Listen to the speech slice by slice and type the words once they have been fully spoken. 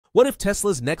What if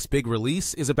Tesla's next big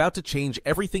release is about to change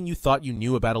everything you thought you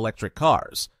knew about electric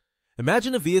cars?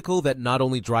 Imagine a vehicle that not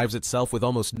only drives itself with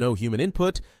almost no human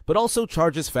input, but also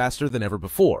charges faster than ever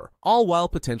before, all while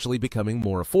potentially becoming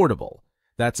more affordable.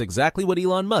 That's exactly what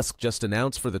Elon Musk just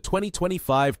announced for the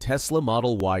 2025 Tesla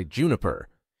Model Y Juniper.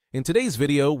 In today's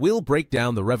video, we'll break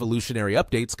down the revolutionary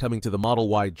updates coming to the Model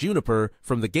Y Juniper,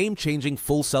 from the game-changing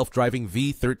full self-driving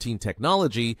V13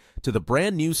 technology to the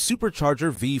brand-new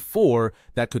Supercharger V4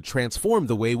 that could transform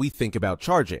the way we think about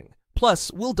charging.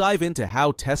 Plus, we'll dive into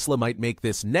how Tesla might make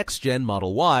this next-gen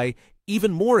Model Y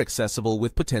even more accessible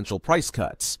with potential price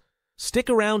cuts.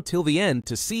 Stick around till the end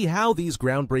to see how these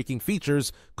groundbreaking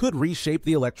features could reshape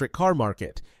the electric car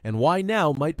market, and why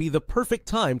now might be the perfect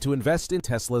time to invest in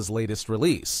Tesla's latest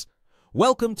release.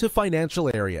 Welcome to Financial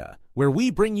Area, where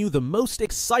we bring you the most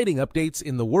exciting updates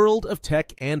in the world of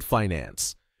tech and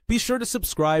finance. Be sure to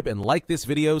subscribe and like this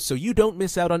video so you don't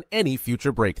miss out on any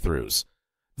future breakthroughs.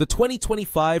 The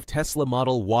 2025 Tesla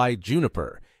Model Y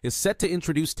Juniper is set to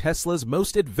introduce Tesla's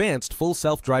most advanced full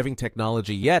self-driving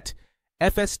technology yet,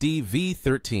 FSD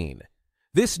V13.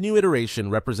 This new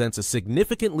iteration represents a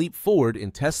significant leap forward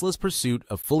in Tesla's pursuit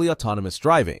of fully autonomous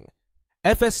driving.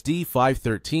 FSD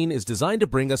V13 is designed to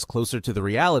bring us closer to the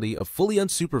reality of fully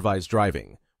unsupervised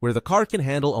driving, where the car can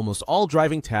handle almost all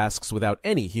driving tasks without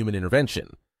any human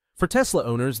intervention. For Tesla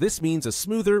owners, this means a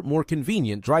smoother, more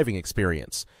convenient driving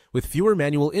experience, with fewer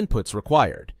manual inputs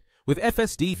required. With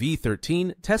FSD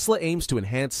V13, Tesla aims to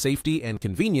enhance safety and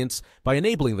convenience by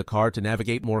enabling the car to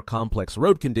navigate more complex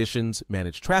road conditions,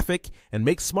 manage traffic, and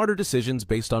make smarter decisions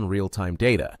based on real-time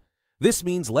data. This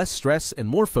means less stress and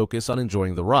more focus on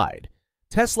enjoying the ride.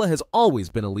 Tesla has always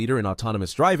been a leader in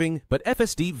autonomous driving, but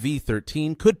FSD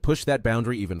V13 could push that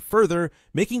boundary even further,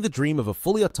 making the dream of a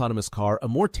fully autonomous car a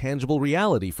more tangible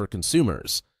reality for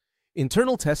consumers.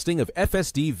 Internal testing of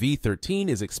FSD V13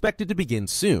 is expected to begin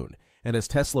soon, and as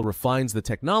Tesla refines the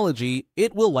technology,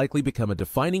 it will likely become a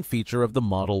defining feature of the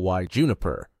Model Y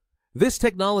Juniper. This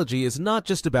technology is not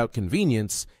just about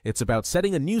convenience, it's about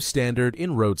setting a new standard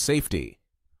in road safety.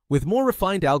 With more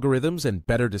refined algorithms and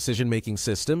better decision-making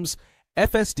systems,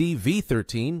 FSD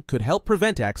V13 could help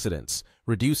prevent accidents,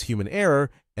 reduce human error,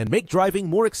 and make driving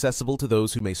more accessible to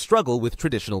those who may struggle with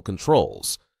traditional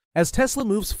controls. As Tesla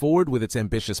moves forward with its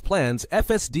ambitious plans,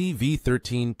 FSD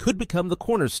V13 could become the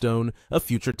cornerstone of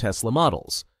future Tesla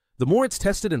models. The more it's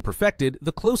tested and perfected,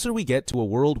 the closer we get to a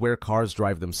world where cars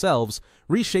drive themselves,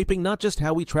 reshaping not just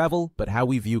how we travel, but how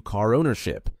we view car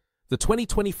ownership. The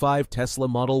 2025 Tesla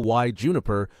Model Y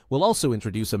Juniper will also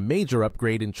introduce a major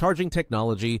upgrade in charging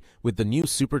technology with the new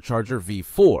Supercharger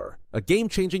V4, a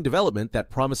game-changing development that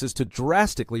promises to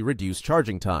drastically reduce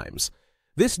charging times.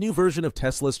 This new version of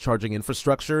Tesla's charging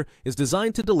infrastructure is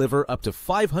designed to deliver up to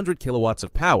 500 kilowatts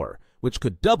of power, which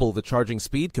could double the charging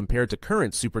speed compared to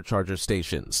current supercharger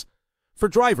stations. For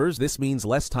drivers, this means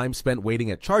less time spent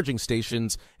waiting at charging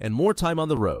stations and more time on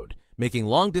the road, making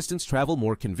long-distance travel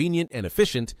more convenient and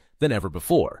efficient than ever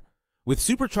before. With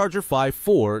Supercharger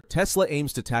V4, Tesla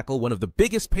aims to tackle one of the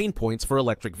biggest pain points for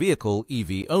electric vehicle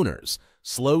 (EV) owners: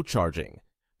 slow charging.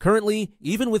 Currently,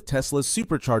 even with Tesla's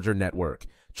Supercharger network,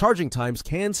 charging times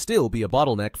can still be a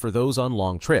bottleneck for those on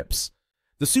long trips.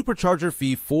 The Supercharger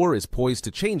V4 is poised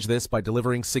to change this by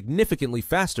delivering significantly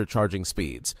faster charging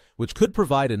speeds, which could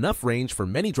provide enough range for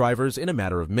many drivers in a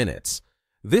matter of minutes.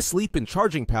 This leap in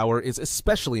charging power is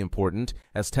especially important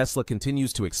as Tesla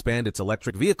continues to expand its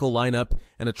electric vehicle lineup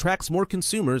and attracts more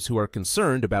consumers who are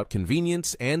concerned about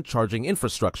convenience and charging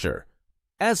infrastructure.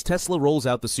 As Tesla rolls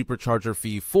out the Supercharger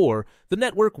V4, the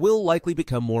network will likely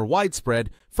become more widespread,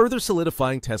 further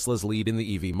solidifying Tesla's lead in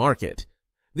the EV market.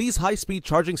 These high-speed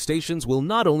charging stations will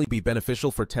not only be beneficial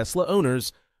for Tesla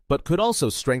owners, but could also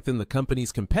strengthen the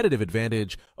company's competitive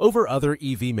advantage over other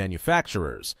EV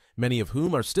manufacturers, many of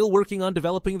whom are still working on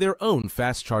developing their own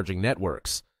fast-charging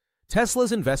networks.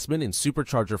 Tesla's investment in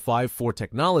Supercharger V4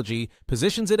 technology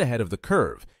positions it ahead of the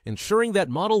curve, ensuring that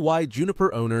Model Y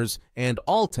Juniper owners and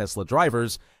all Tesla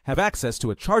drivers have access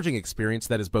to a charging experience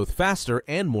that is both faster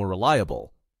and more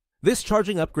reliable. This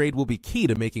charging upgrade will be key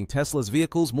to making Tesla's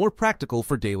vehicles more practical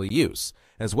for daily use,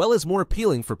 as well as more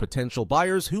appealing for potential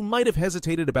buyers who might have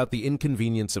hesitated about the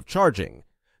inconvenience of charging.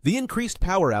 The increased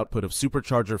power output of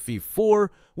Supercharger V4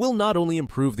 will not only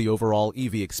improve the overall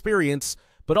EV experience,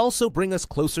 but also bring us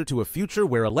closer to a future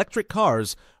where electric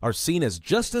cars are seen as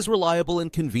just as reliable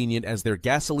and convenient as their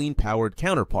gasoline-powered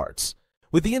counterparts.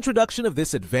 With the introduction of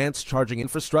this advanced charging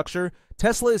infrastructure,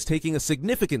 Tesla is taking a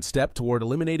significant step toward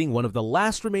eliminating one of the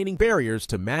last remaining barriers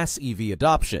to mass EV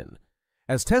adoption.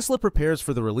 As Tesla prepares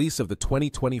for the release of the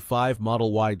 2025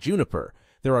 Model Y Juniper,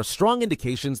 there are strong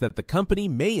indications that the company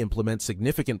may implement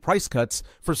significant price cuts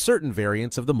for certain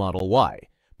variants of the Model Y,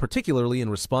 particularly in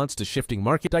response to shifting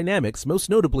market dynamics, most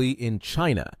notably in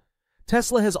China.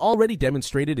 Tesla has already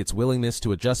demonstrated its willingness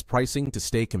to adjust pricing to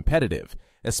stay competitive,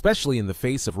 especially in the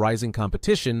face of rising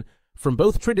competition from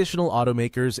both traditional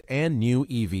automakers and new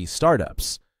EV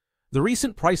startups. The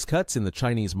recent price cuts in the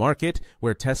Chinese market,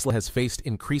 where Tesla has faced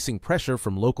increasing pressure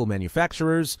from local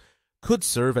manufacturers, could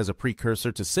serve as a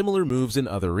precursor to similar moves in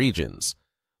other regions.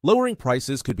 Lowering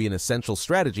prices could be an essential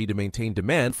strategy to maintain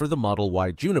demand for the Model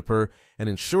Y Juniper and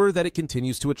ensure that it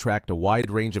continues to attract a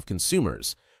wide range of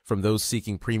consumers, from those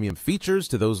seeking premium features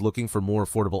to those looking for more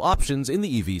affordable options in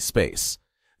the EV space.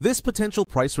 This potential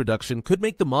price reduction could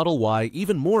make the Model Y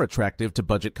even more attractive to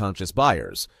budget-conscious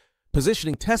buyers,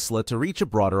 positioning Tesla to reach a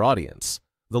broader audience.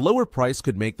 The lower price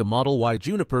could make the Model Y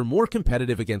Juniper more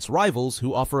competitive against rivals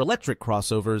who offer electric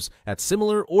crossovers at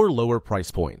similar or lower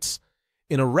price points.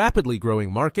 In a rapidly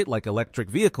growing market like electric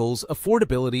vehicles,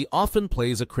 affordability often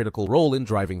plays a critical role in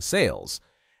driving sales.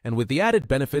 And with the added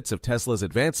benefits of Tesla's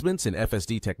advancements in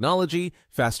FSD technology,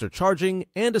 faster charging,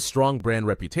 and a strong brand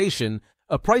reputation,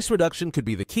 a price reduction could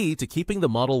be the key to keeping the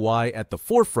Model Y at the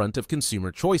forefront of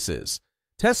consumer choices.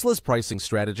 Tesla's pricing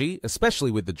strategy,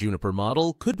 especially with the Juniper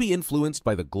model, could be influenced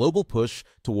by the global push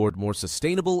toward more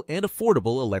sustainable and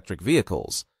affordable electric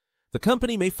vehicles. The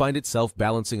company may find itself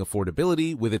balancing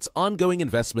affordability with its ongoing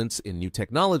investments in new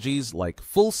technologies like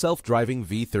full self-driving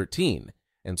V13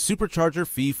 and Supercharger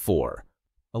V4.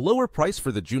 A lower price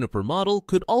for the Juniper model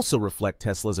could also reflect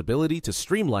Tesla's ability to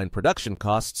streamline production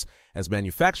costs as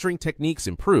manufacturing techniques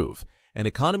improve and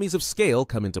economies of scale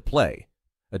come into play.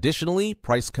 Additionally,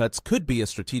 price cuts could be a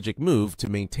strategic move to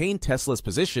maintain Tesla's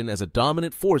position as a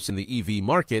dominant force in the EV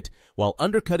market while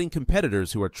undercutting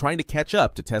competitors who are trying to catch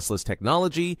up to Tesla's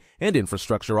technology and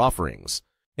infrastructure offerings.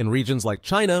 In regions like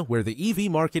China, where the EV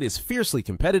market is fiercely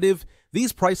competitive,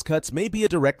 these price cuts may be a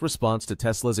direct response to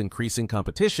Tesla's increasing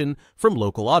competition from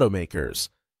local automakers.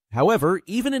 However,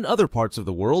 even in other parts of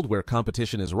the world where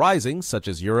competition is rising, such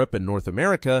as Europe and North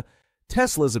America,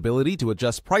 Tesla's ability to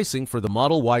adjust pricing for the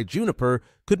Model Y Juniper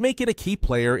could make it a key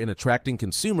player in attracting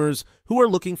consumers who are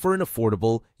looking for an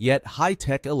affordable yet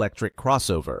high-tech electric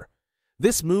crossover.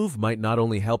 This move might not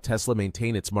only help Tesla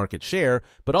maintain its market share,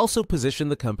 but also position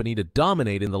the company to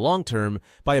dominate in the long term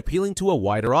by appealing to a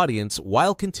wider audience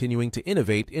while continuing to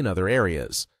innovate in other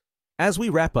areas. As we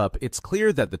wrap up, it's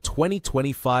clear that the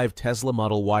 2025 Tesla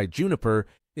Model Y Juniper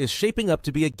is shaping up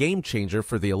to be a game-changer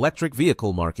for the electric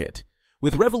vehicle market.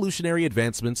 With revolutionary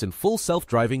advancements in full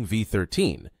self-driving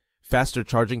V13, faster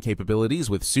charging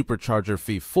capabilities with Supercharger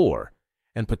V4,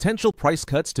 and potential price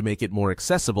cuts to make it more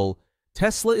accessible,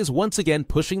 Tesla is once again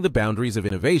pushing the boundaries of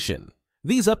innovation.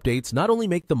 These updates not only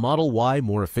make the Model Y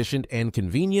more efficient and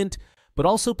convenient, but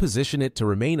also position it to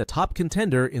remain a top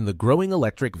contender in the growing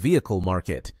electric vehicle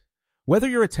market. Whether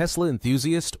you're a Tesla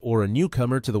enthusiast or a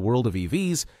newcomer to the world of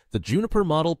EVs, the Juniper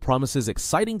model promises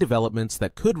exciting developments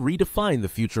that could redefine the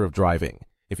future of driving.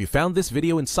 If you found this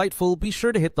video insightful, be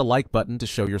sure to hit the like button to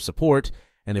show your support.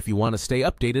 And if you want to stay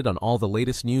updated on all the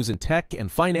latest news in tech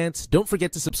and finance, don't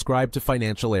forget to subscribe to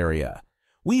Financial Area.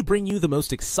 We bring you the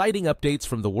most exciting updates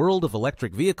from the world of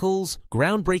electric vehicles,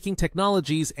 groundbreaking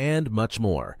technologies, and much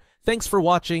more. Thanks for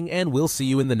watching, and we'll see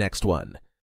you in the next one.